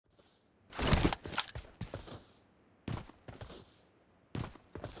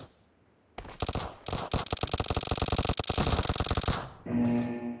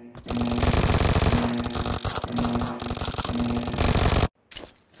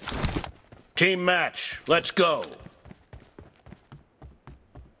Team match, let's go.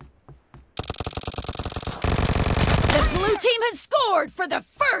 The blue team has scored for the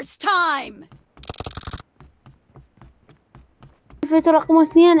first time! كيف رقم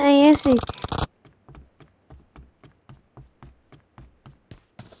 2 أياسيت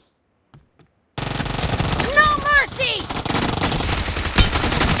No mercy!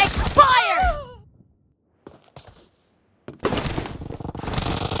 Expired!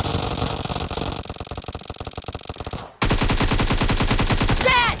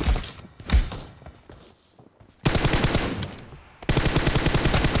 Dead!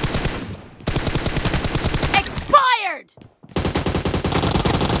 Expired!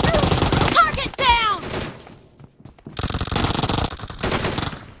 Target down!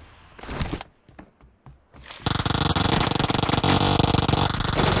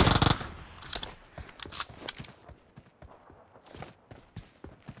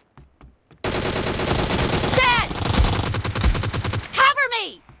 Dead! Cover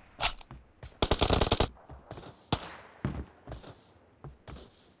me!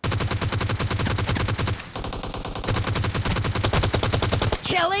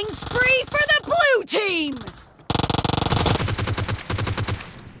 Killing spree for the blue team!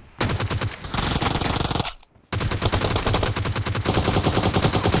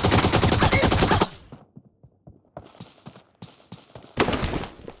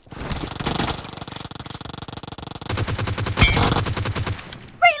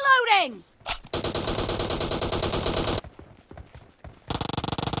 Reloading!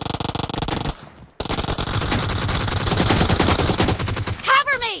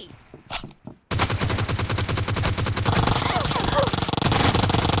 Cover me!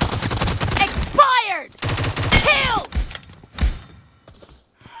 Expired! Killed!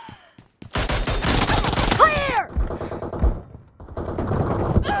 Clear!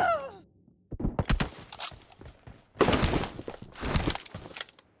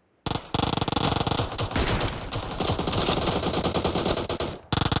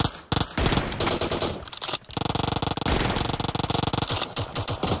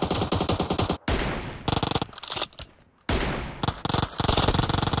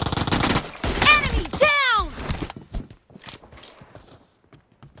 Enemy down!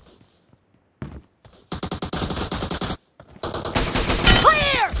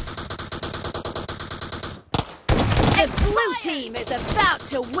 Clear! The blue team is about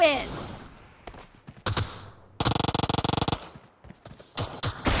to win!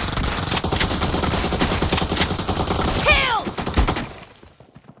 Killed!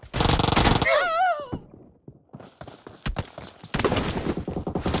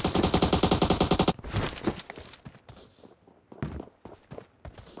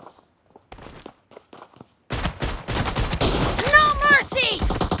 No mercy!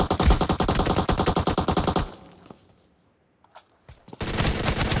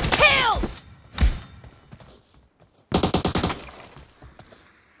 Killed!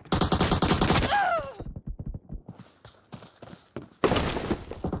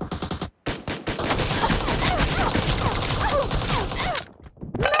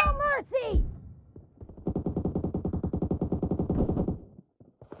 No mercy!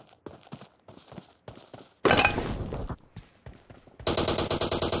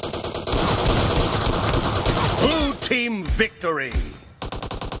 Blue team victory.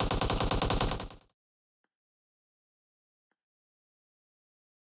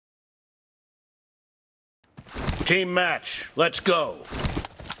 Team match, let's go.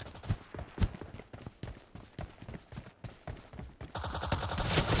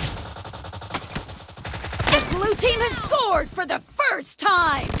 The blue team has scored for the first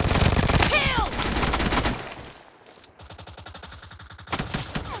time! Killed!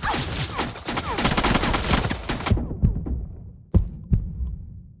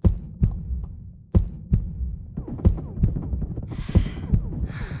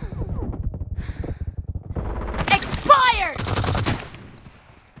 Expired!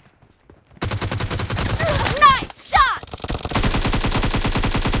 Nice shot!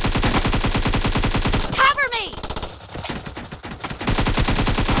 Cover me!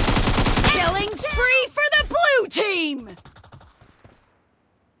 Killing spree for the blue team!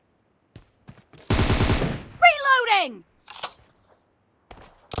 Reloading!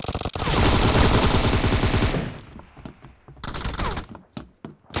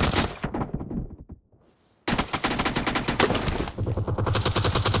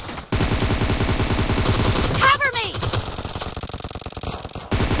 Cover me!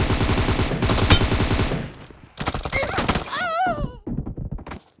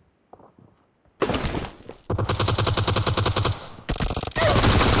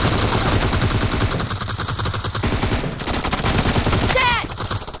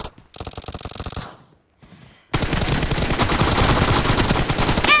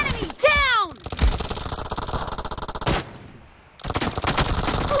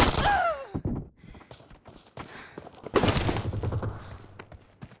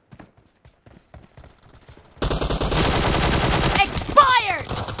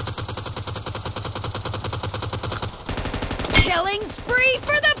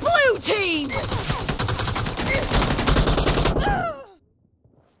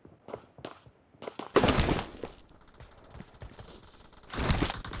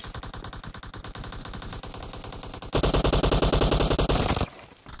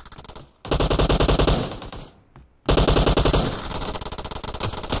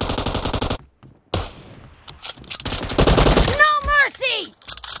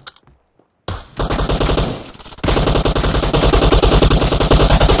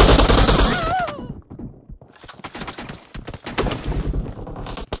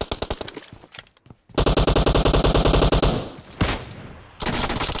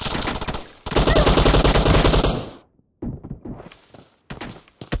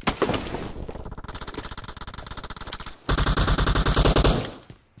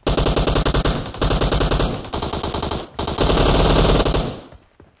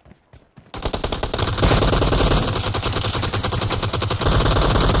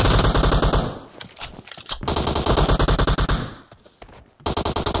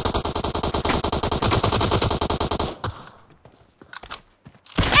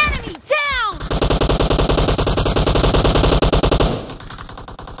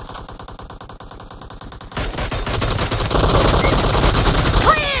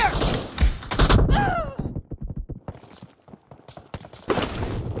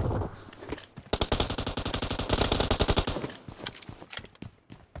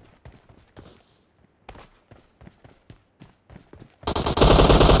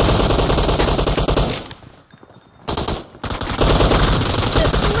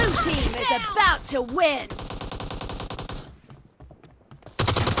 to win!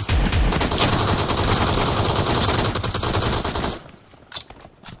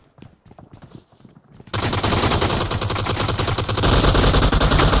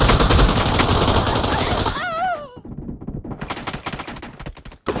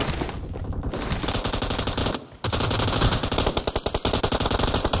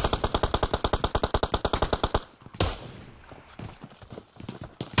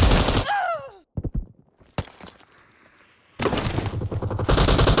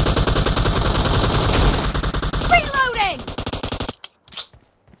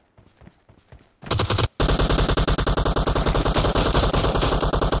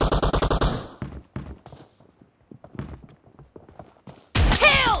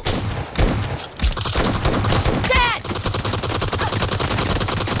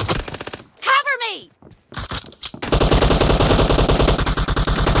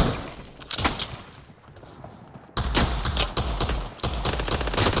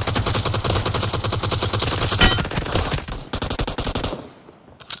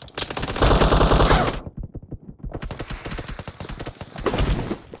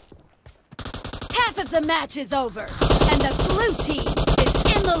 The match is over, and the blue team is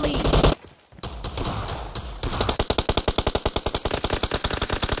in the lead.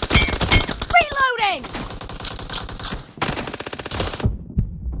 Reloading!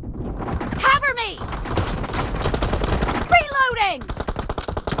 Cover me! Reloading!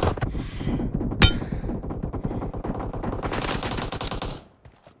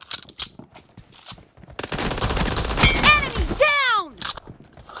 Enemy down!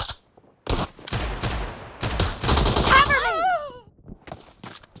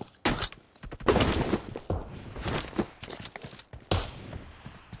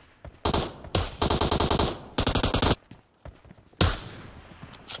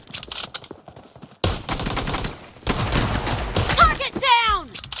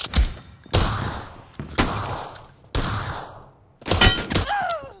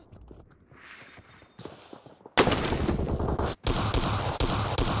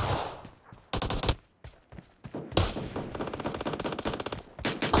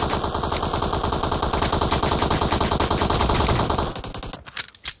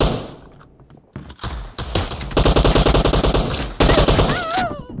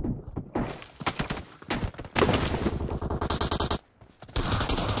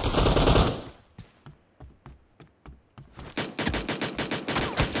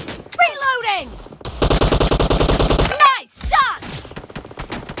 Nice shot!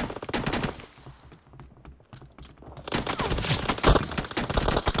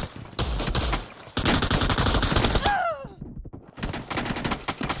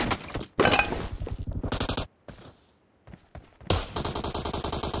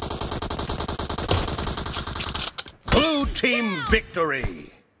 Blue team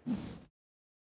victory!